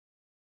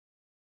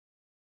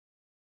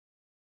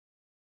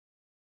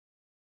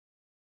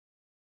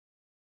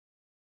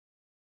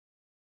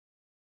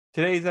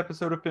Today's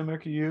episode of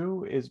Filmmaker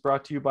U is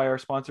brought to you by our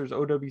sponsors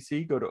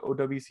OWC. Go to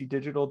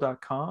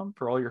owcdigital.com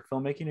for all your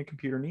filmmaking and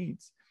computer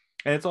needs.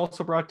 And it's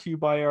also brought to you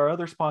by our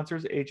other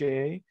sponsors,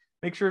 AJA.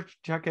 Make sure to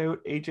check out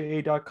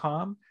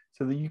aja.com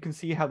so that you can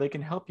see how they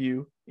can help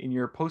you in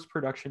your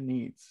post-production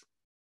needs.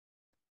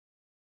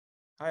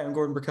 Hi, I'm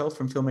Gordon Burkell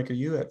from Filmmaker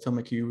U. At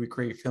Filmmaker U, we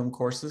create film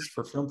courses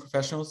for film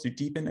professionals to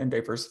deepen and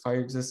diversify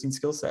your existing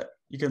skill set.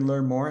 You can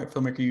learn more at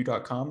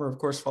filmmakeru.com or, of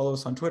course, follow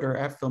us on Twitter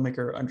at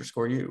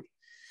filmmaker_u.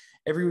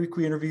 Every week,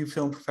 we interview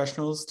film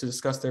professionals to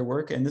discuss their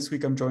work, and this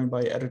week I'm joined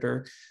by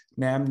editor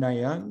Nam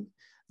Na-young,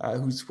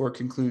 whose work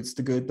includes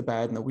The Good, the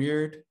Bad, and the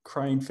Weird,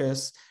 Crying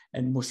Fists,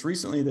 and most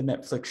recently the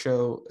Netflix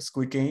show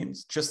Squid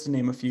Games, just to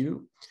name a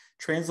few.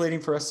 Translating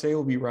for us today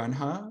will be Ran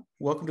Ha.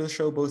 Welcome to the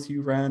show, both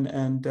you, Ran,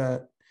 and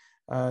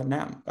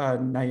Nam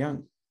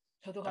Na-young.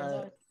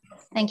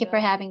 Thank you for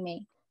having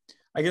me.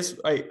 I guess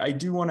I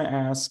do want to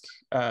ask,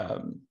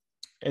 and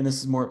this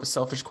is more of a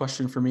selfish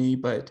question for me,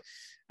 but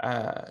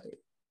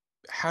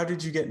how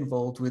did you get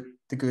involved with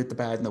The Good, the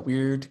Bad, and the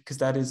Weird? Because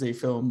that is a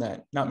film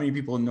that not many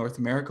people in North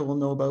America will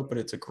know about, but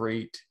it's a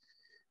great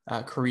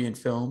Korean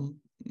film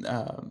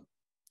that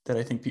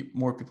I think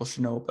more people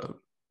should know about.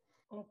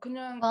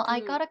 Well, I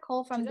got a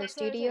call from the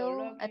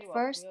studio at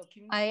first.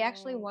 I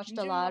actually watched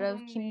a lot of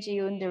Kim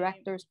Jee-woon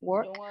director's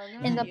work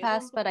in the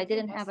past, but I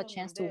didn't have a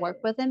chance to work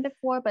with him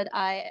before. But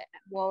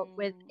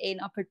with an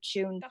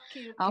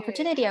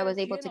opportunity, I was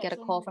able to get a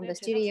call from the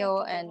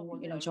studio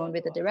and join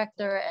with the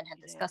director and had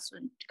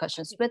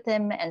discussions with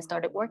him and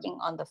started working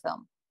on the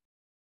film.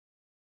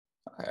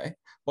 Okay.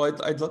 Well,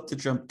 I'd love to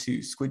jump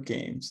to Squid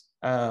Games.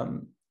 I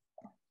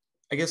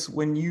guess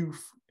when you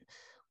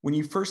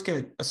first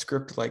get a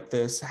script like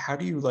this, how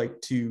do you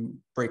like to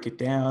break it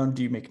down?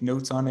 Do you make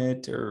notes on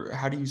it? Or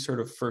how do you sort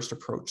of first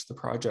approach the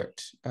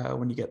project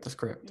when you get the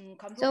script?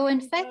 So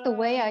in fact, the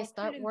way I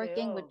start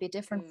working would be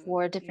different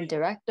for different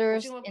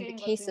directors. In the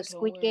case of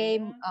Squid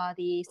Game,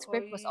 the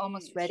script was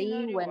almost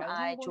ready when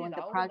I joined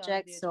the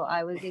project. So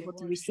I was able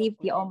to receive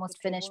the almost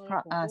finished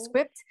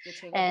script.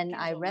 And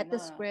I read the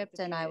script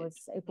and I was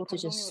able to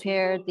just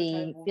share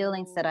the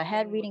feelings that I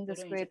had reading the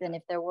script. And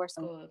if there were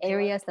some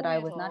areas that I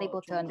was not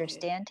able to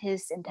understand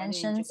his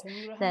intentions,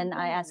 then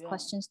I asked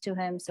questions to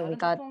him, so we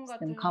got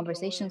some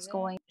conversations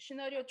going.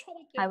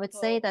 I would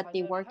say that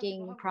the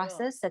working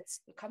process,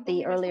 that's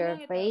the earlier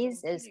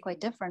phase, is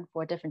quite different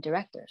for different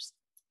directors.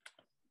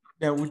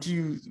 Now,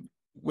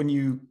 when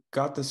you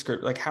got the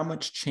script, like how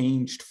much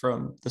changed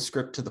from the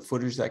script to the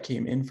footage that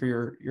came in for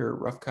your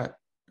rough cut?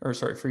 Or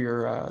sorry, for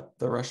your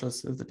the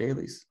rushes of the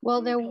dailies?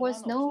 Well, there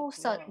was no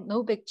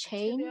big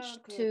change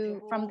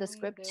from the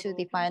script to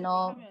the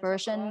final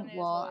version.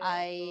 Well,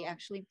 I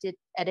actually did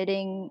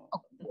editing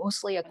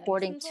mostly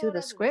according to the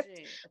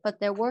script, but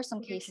there were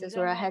some cases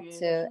where I had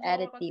to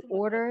edit the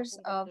orders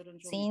of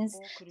scenes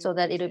so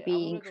that it would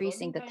be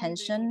increasing the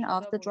tension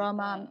of the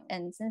drama.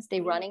 And since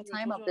the running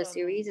time of the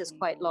series is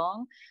quite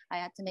long, I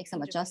had to make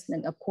some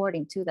adjustment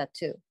according to that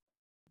too.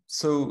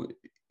 So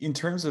in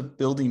terms of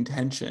building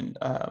tension,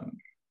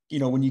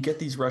 when you get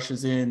these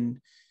rushes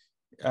in,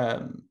 a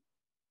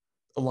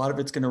lot of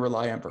it's going to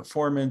rely on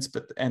performance,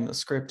 and the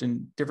script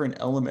and different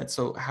elements.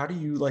 So how do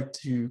you like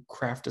to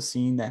craft a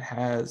scene that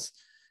has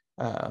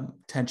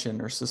tension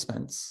or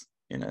suspense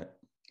in it?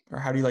 Or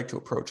how do you like to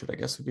approach it, I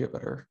guess would be a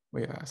better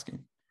way of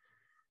asking.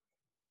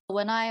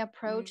 When I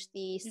approach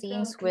the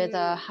scenes with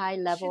a high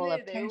level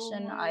of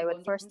tension, I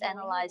would first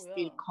analyze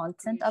the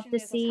content of the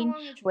scene,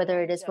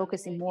 whether it is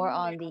focusing more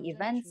on the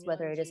events,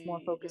 whether it is more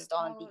focused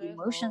on the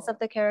emotions of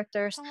the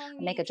characters,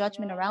 make a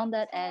judgment around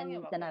that,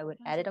 and then I would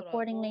edit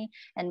accordingly.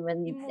 And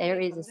when there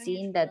is a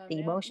scene that the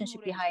emotion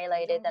should be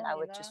highlighted, then I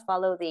would just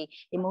follow the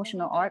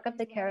emotional arc of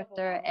the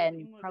character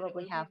and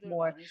probably have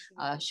more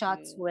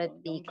shots with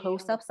the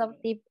close-ups of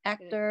the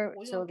actor.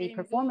 So the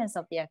performance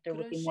of the actor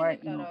would be more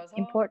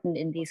important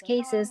in these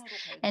cases.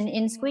 And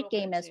in Squid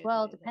Game as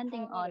well,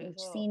 depending on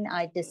each scene,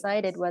 I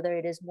decided whether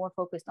it is more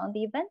focused on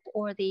the event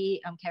or the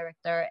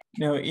character.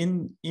 Now,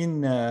 in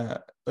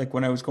like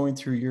when I was going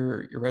through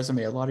your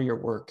resume, a lot of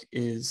your work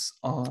is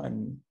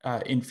on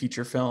in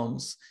feature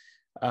films,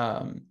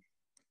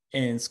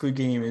 and Squid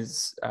Game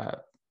is a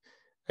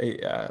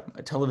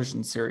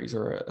television series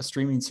or a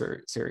streaming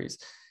series.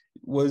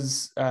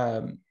 Was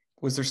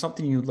there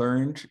something you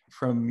learned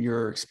from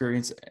your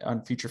experience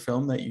on feature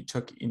film that you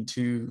took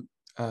into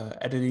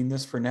editing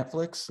this for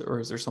Netflix, or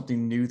is there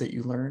something new that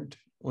you learned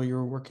while you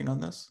were working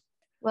on this?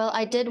 Well,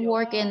 I did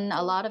work in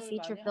a lot of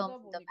feature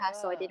films in the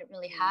past, so I didn't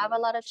really have a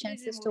lot of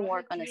chances to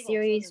work on a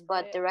series,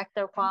 but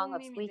director Hwang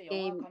of Squid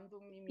Game,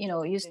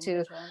 used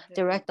to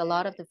direct a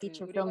lot of the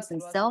feature films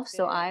himself.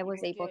 So I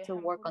was able to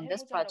work on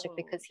this project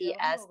because he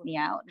asked me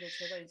out.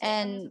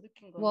 And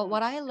well,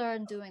 what I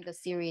learned doing the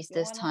series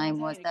this time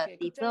was that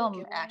the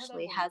film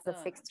actually has a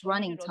fixed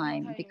running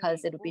time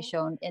because it will be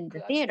shown in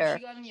the theater,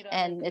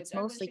 and it's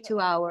mostly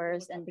 2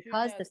 hours. And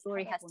because the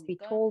story has to be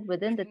told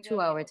within the 2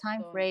 hour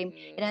time frame,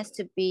 it has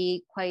to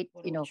be quite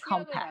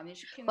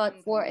compact.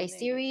 But for a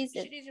series,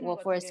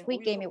 for a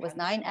Squid Game, it was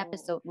 9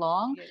 episodes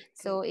long,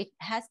 so it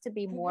has to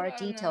be more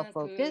detail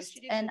focused. focused.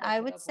 And I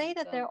would say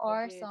that there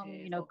are some,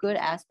 good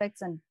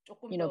aspects and,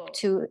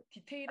 two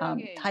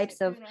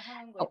types of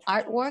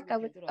artwork. I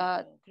would,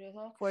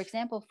 for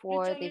example,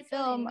 for the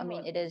film, I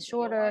mean, it is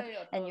shorter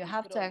and you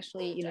have to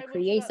actually,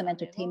 create some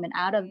entertainment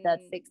out of that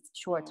fixed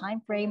short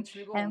time frame.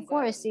 And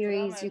for a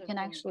series, you can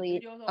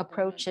actually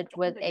approach it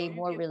with a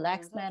more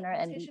relaxed manner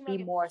and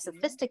be more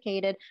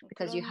sophisticated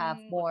because you have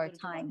more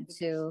time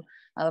to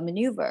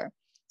maneuver.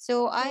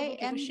 So I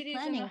am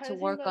planning to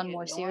work on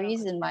more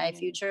series in my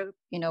future,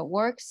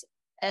 works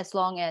as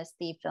long as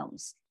the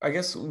films. I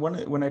guess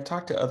when I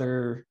talk to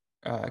other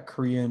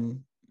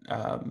Korean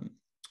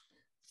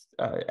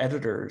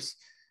editors,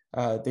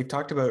 they've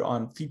talked about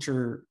on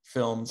feature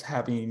films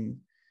having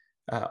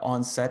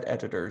on-set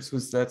editors.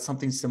 Was that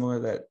something similar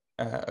that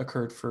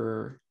occurred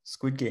for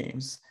Squid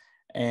Games?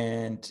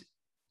 And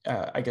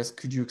I guess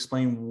could you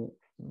explain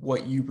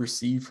what you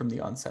received from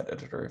the on-set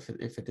editor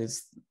if it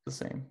is the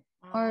same?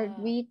 Are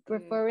we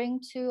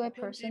referring to a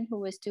person who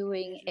was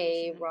doing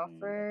a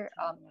rougher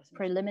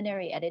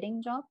preliminary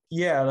editing job?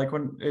 Yeah, like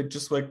when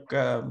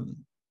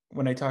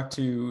I talked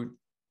to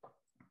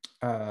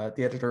the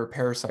editor of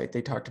Parasite,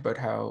 they talked about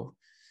how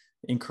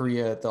in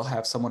Korea they'll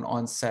have someone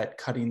on set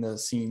cutting the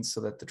scenes so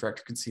that the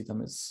director can see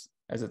them as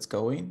it's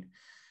going.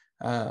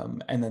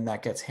 And then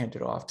that gets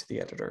handed off to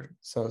the editor.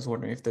 So I was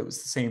wondering if that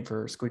was the same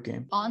for Squid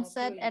Game.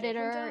 On-set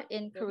editor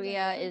in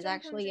Korea is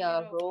actually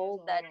a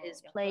role that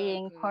is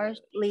playing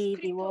partly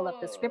the role of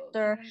the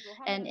scripter,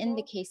 and in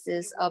the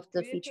cases of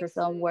the feature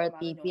film where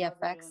the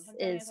VFX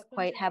is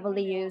quite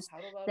heavily used,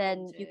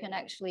 then you can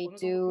actually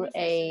do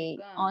a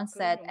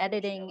on-set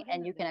editing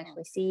and you can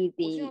actually see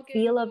the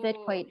feel of it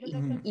quite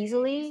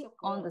easily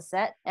on the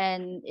set.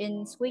 And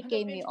in Squid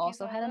Game, we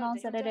also had an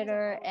on-set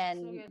editor,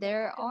 and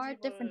there are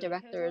different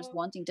directors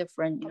wanting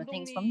different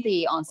things from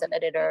the onset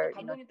editor.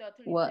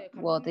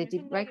 What the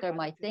director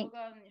might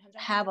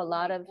have a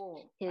lot of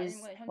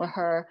his or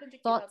her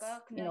thoughts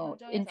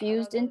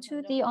infused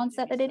into the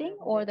onset editing,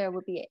 or there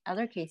would be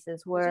other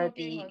cases where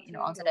the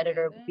onset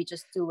editor would be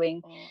just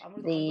doing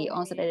the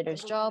onset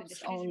editor's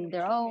jobs on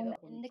their own.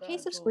 In the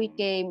case of Squid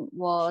Game,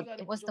 well,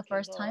 it was the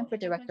first time for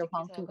director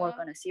Hwang to work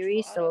on a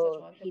series,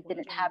 so he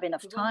didn't have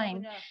enough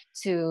time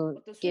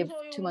to give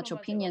too much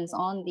opinions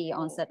on the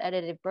onset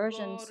edited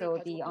version. So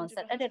the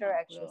onset editor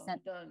actually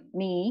sent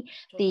me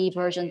the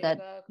version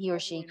that he or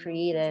she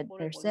created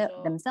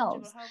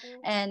themselves.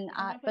 And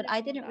but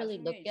I didn't really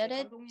look at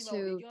it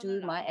to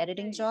do my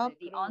editing job.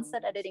 The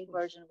onset editing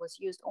version was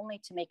used only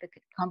to make a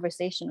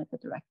conversation with the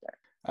director.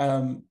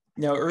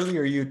 Now,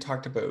 earlier you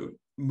talked about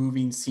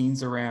moving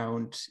scenes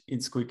around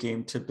in Squid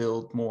Game to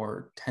build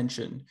more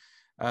tension.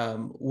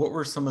 What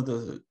were some of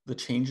the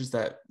changes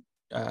that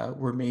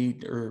were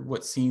made, or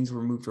what scenes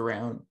were moved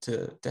around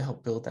to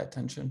help build that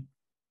tension?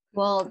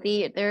 Well,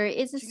 there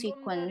is a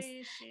sequence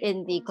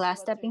in the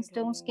Glass Stepping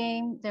Stones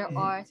game. There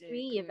are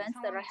 3 events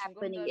that are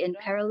happening in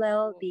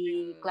parallel.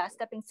 The Glass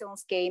Stepping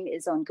Stones game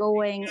is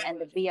ongoing, and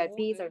the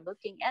VIPs are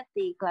looking at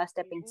the Glass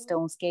Stepping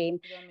Stones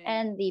game.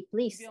 And the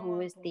police,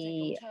 who is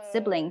the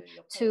sibling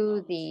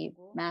to the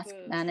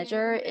masked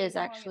manager, is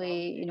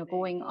actually,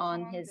 going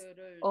on his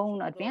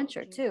own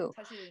adventure too.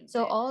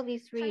 So all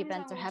these 3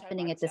 events are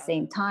happening at the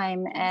same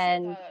time,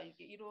 and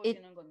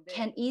it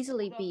can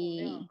easily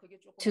be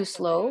too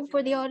slow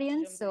for the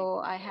audience. So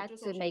I had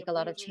to make a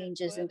lot of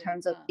changes in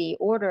terms of the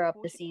order of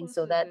the scene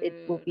so that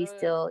it will be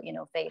still,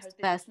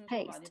 fast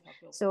paced.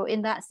 So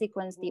in that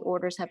sequence, the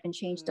orders have been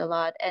changed a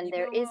lot. And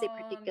there is a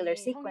particular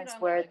sequence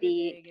where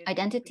the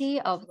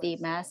identity of the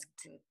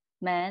masked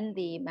man,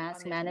 the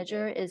mask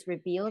manager, is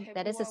revealed.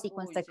 That is a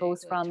sequence that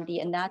goes from the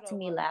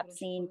anatomy lab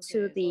scene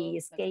to the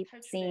escape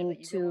scene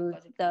to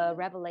the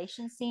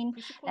revelation scene.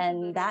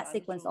 And that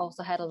sequence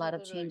also had a lot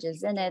of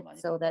changes in it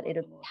so that it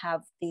would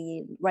have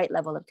the right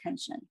level of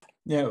tension.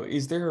 Now,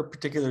 is there a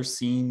particular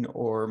scene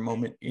or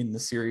moment in the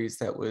series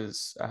that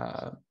was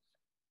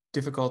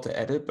difficult to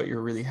edit, but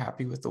you're really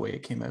happy with the way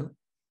it came out?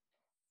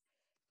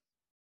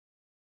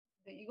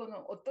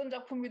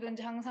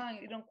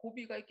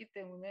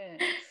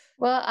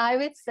 Well, I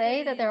would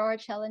say that there are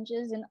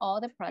challenges in all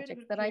the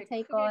projects that I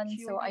take on,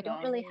 so I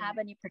don't really have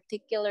any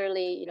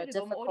particularly,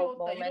 difficult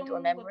moment or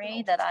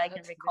memory that I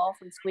can recall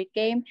from Squid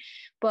Game,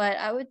 but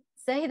I would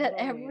say that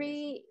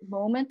every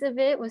moment of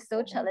it was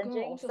so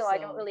challenging, so I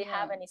don't really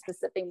have any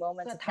specific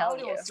moment to tell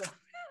you.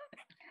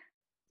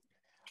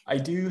 I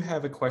do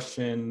have a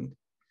question,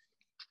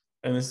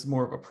 and this is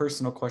more of a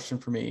personal question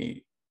for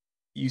me.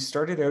 You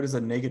started out as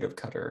a negative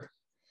cutter.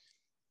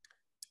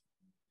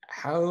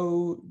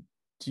 How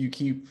do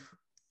you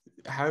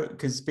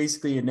because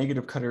basically a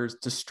negative cutter is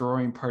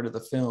destroying part of the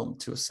film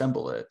to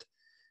assemble it.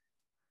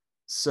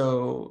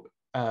 So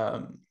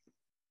how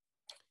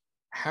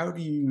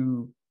do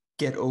you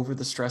get over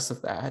the stress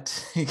of that?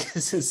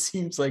 Because it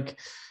seems like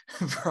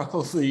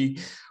probably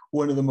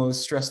one of the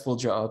most stressful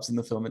jobs in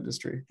the film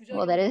industry.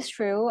 Well, that is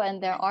true.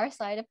 And there are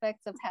side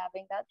effects of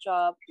having that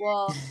job.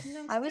 Well,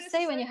 I would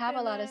say when you have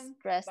a lot of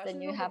stress,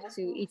 then you have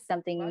to eat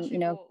something,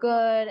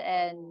 good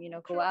and,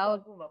 go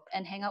out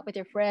and hang out with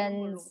your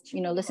friends,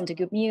 listen to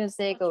good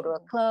music, go to a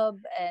club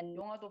and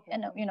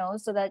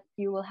so that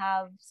you will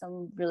have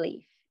some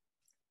relief.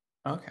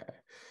 Okay.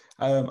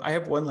 I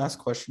have one last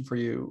question for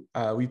you.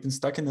 We've been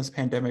stuck in this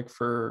pandemic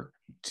for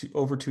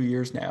over 2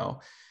 years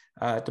now.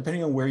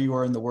 Depending on where you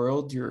are in the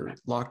world, you're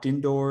locked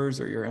indoors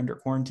or you're under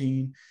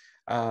quarantine.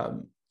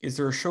 Is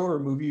there a show or a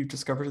movie you've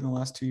discovered in the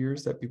last 2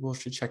 years that people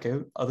should check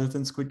out other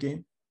than Squid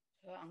Game?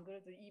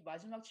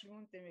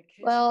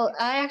 Well,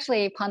 I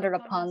actually pondered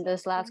upon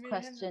this last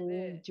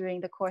question during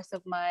the course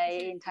of my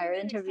entire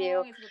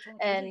interview.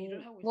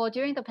 And well,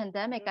 during the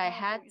pandemic, I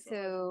had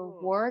to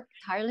work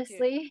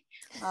tirelessly.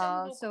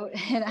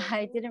 And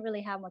I didn't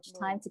really have much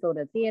time to go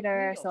to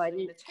theater. So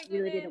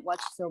really didn't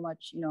watch so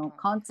much,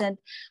 content.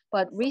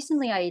 But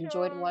recently I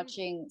enjoyed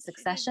watching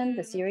Succession,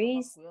 the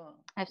series.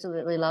 I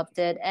absolutely loved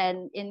it.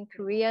 And in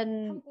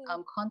Korean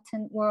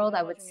content world,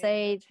 I would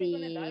say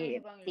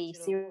the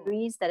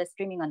series that is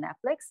streaming on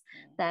Netflix,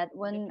 that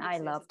one I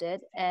loved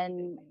it.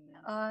 And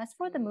as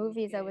for the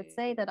movies, I would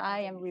say that I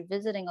am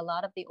revisiting a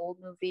lot of the old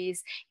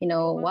movies,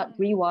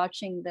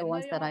 rewatching the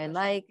ones that I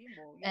like.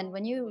 And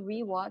when you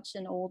rewatch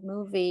an old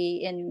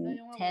movie in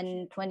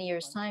 10, 20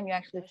 years time, you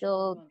actually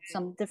feel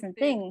some different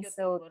things.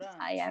 So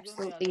I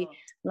absolutely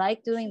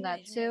like doing that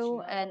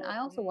too. And I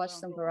also watch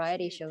some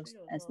variety shows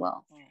as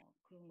well.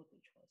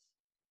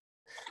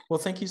 Well,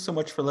 thank you so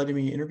much for letting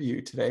me interview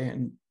you today,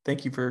 and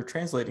thank you for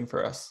translating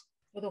for us.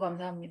 저도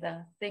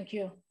감사합니다. Thank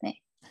you.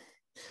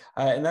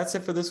 And that's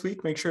it for this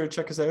week. Make sure to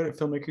check us out at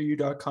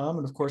filmmakeru.com,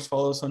 and of course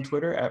follow us on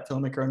Twitter at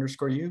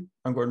filmmaker_u.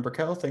 I'm Gordon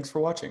Burkell. Thanks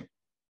for watching.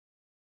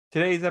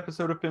 Today's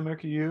episode of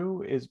Filmmaker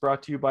U is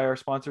brought to you by our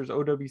sponsors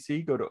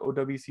OWC. Go to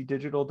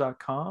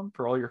owcdigital.com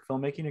for all your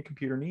filmmaking and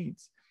computer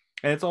needs.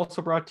 And it's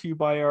also brought to you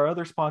by our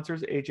other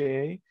sponsors,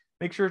 AJA.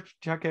 Make sure to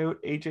check out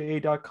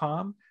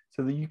aja.com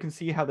so that you can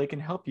see how they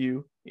can help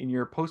you in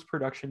your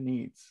post-production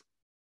needs.